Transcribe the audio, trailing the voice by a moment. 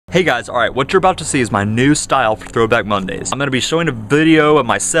Hey guys, alright, what you're about to see is my new style for Throwback Mondays. I'm going to be showing a video of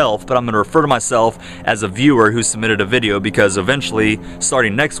myself, but I'm going to refer to myself as a viewer who submitted a video because eventually,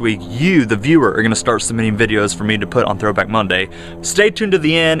 starting next week, you, the viewer, are going to start submitting videos for me to put on Throwback Monday. Stay tuned to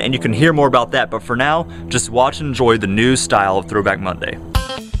the end and you can hear more about that, but for now, just watch and enjoy the new style of Throwback Monday.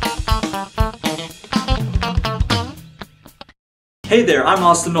 Hey there, I'm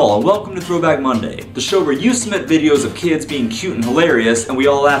Austin Knoll, and welcome to Throwback Monday, the show where you submit videos of kids being cute and hilarious, and we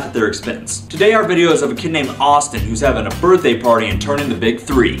all laugh at their expense. Today our video is of a kid named Austin who's having a birthday party and turning the big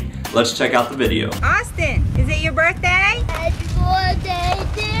 3. Let's check out the video. Austin, is it your birthday? Happy birthday,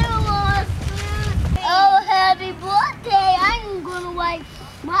 dear Austin. Oh, happy birthday. I'm going to write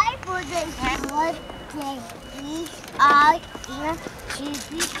my birthday. Happy birthday. I am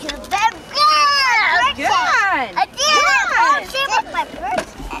cheesy because I'm good. Good. I did it. Oh, she was my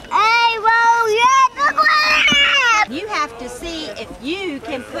birthday. Hey, well, yeah, look what. You have to see if you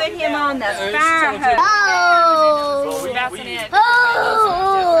can put him on the fire hose. Oh.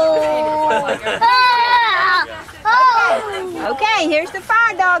 Oh. Okay, here's the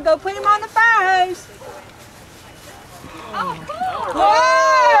fire dog. Go put him on the fire hose.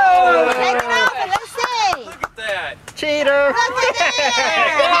 Whoa! Take it off and let's see. Look at that. Cheater! Look at there.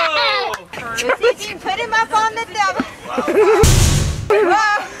 Let's see if you can put him up on the double.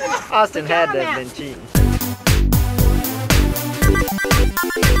 Whoa. Austin had to have been cheating.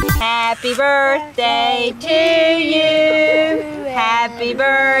 Happy birthday to you. Happy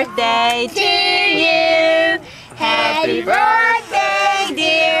birthday to you. Happy birthday,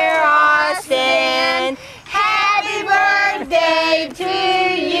 dear Austin. Happy birthday to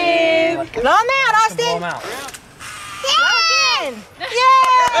you. Blow him out, Austin. Blow him out. Blow again.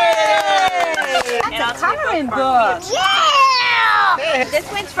 Yay! That's a coloring book. Yeah! This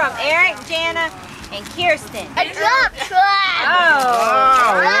one's from Eric, Jana, and Kirsten. A dump truck.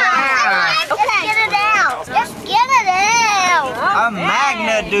 Oh. Wow. Just get it out. Just get it out. A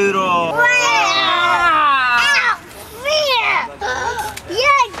magna doodle. Wow. Ow.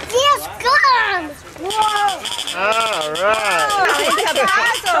 Yeah, just gone. Whoa. All right. It's a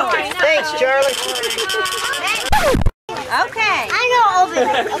puzzle. Thanks, Charlie. Okay. I know over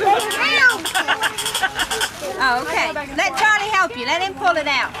there. Okay. Ow. Oh, okay. Let Charlie help you. Let him pull it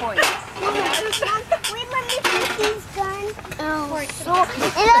out for you. Wait, let me put these guns. Oh, so,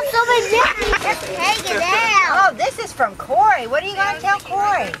 and I'm so many. Just take it out. Oh, this is from Corey. What are you going to tell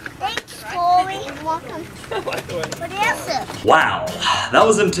Corey? Thanks, Corey. Welcome. What is it? Wow, that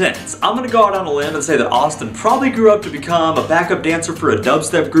was intense. I'm gonna go out on a limb and say that Austin probably grew up to become a backup dancer for a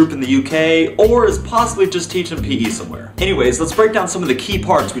dubstep group in the UK, or is possibly just teaching PE somewhere. Anyways, let's break down some of the key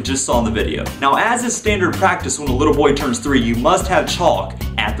parts we just saw in the video. Now, as is standard practice when a little boy turns 3, you must have chalk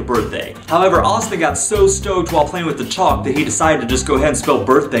at the birthday. However, Austin got so stoked while playing with the chalk that he decided to just go ahead and spell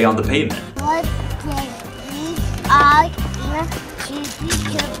birthday on the pavement. Birthday. I am cheesy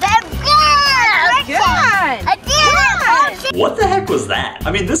because I'm good. Good. I did it. What the heck was that?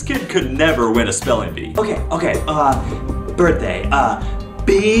 I mean, this kid could never win a spelling bee. Okay, birthday,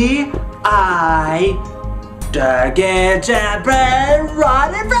 B-I get jam bread,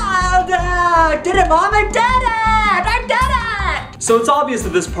 running round, did it, Mom, I did it! So it's obvious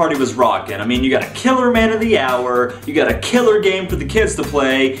that this party was rocking. I mean, you got a killer man of the hour, you got a killer game for the kids to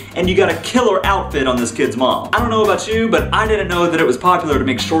play, and you got a killer outfit on this kid's mom. I don't know about you, but I didn't know that it was popular to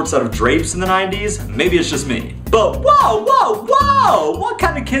make shorts out of drapes in the 90s. Maybe it's just me. But whoa, whoa, whoa! What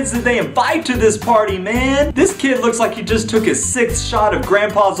kind of kids did they invite to this party, man? This kid looks like he just took his 6th shot of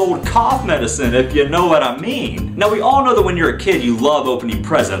Grandpa's old cough medicine, if you know what I mean. Now, we all know that when you're a kid, you love opening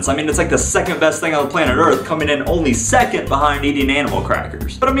presents. I mean, it's like the 2nd best thing on the planet Earth, coming in only 2nd behind eating animal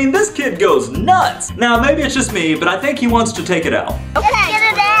crackers. But I mean, this kid goes nuts. Now, maybe it's just me, but I think he wants to take it out. Just get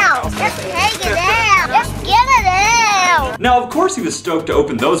it out. Just take it out. Just get it out. Now, of course he was stoked to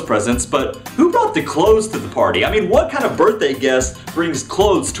open those presents, but who brought the clothes to the party? I mean, what kind of birthday guest brings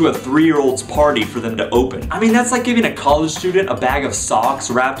clothes to a 3-year-old's party for them to open? I mean, that's like giving a college student a bag of socks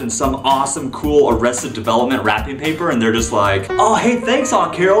wrapped in some awesome, cool Arrested Development wrapping paper, and they're just like, oh, hey, thanks,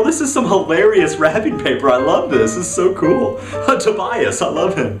 Aunt Carol. This is some hilarious wrapping paper. I love this. This is so cool. Tobias, I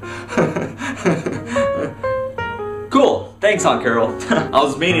love him. Cool. Thanks, Aunt Carol. I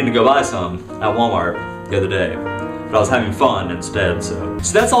was meaning to go buy some at Walmart the other day, but I was having fun instead, so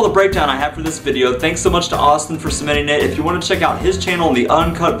that's all the breakdown I have for this video. Thanks so much to Austin for submitting it. If you want to check out his channel and the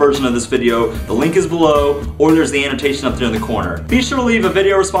uncut version of this video, the link is below, or there's the annotation up there in the corner. Be sure to leave a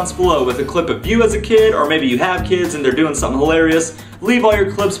video response below with a clip of you as a kid, or maybe you have kids and they're doing something hilarious. Leave all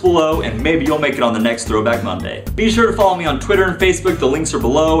your clips below and maybe you'll make it on the next Throwback Monday. Be sure to follow me on Twitter and Facebook, the links are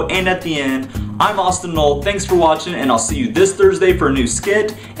below and at the end. I'm Austin Knoll, thanks for watching, and I'll see you this Thursday for a new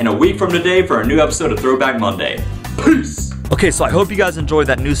skit, and a week from today for a new episode of Throwback Monday. Peace! Okay, so I hope you guys enjoyed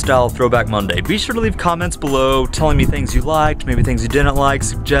that new style of Throwback Monday. Be sure to leave comments below telling me things you liked, maybe things you didn't like,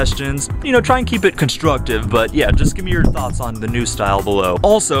 suggestions. You know, try and keep it constructive, but yeah, just give me your thoughts on the new style below.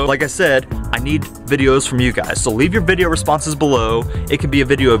 Also, like I said, I need videos from you guys, so leave your video responses below. It could be a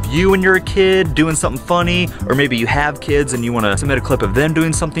video of you when you're a kid doing something funny, or maybe you have kids and you want to submit a clip of them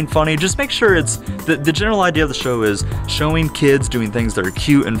doing something funny. Just make sure it's, the general idea of the show is showing kids doing things that are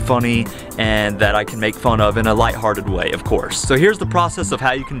cute and funny and that I can make fun of in a lighthearted way, of course. So here's the process of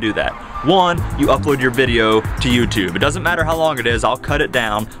how you can do that. One, you upload your video to YouTube. It doesn't matter how long it is, I'll cut it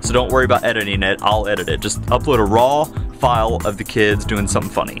down, so don't worry about editing it, I'll edit it. Just upload a raw file of the kids doing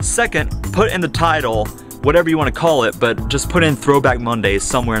something funny. Second, put in the title whatever you want to call it, but just put in Throwback Mondays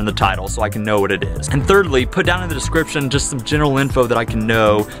somewhere in the title so I can know what it is. And thirdly, put down in the description just some general info that I can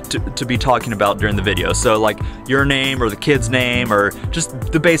know to be talking about during the video. So like your name or the kid's name or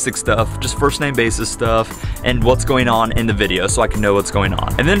just the basic stuff, just first name basis stuff and what's going on in the video so I can know what's going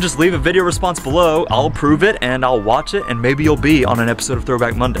on. And then just leave a video response below, I'll approve it and I'll watch it and maybe you'll be on an episode of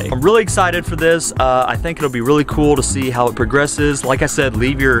Throwback Monday. I'm really excited for this. I think it'll be really cool to see how it progresses. Like I said,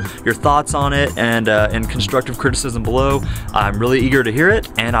 leave your thoughts on it and constructive criticism below. I'm really eager to hear it,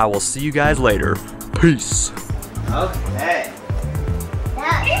 and I will see you guys later. Peace. Okay.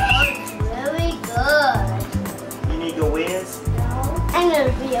 That was really good. You need to win? No. I'm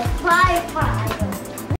gonna be a firefighter.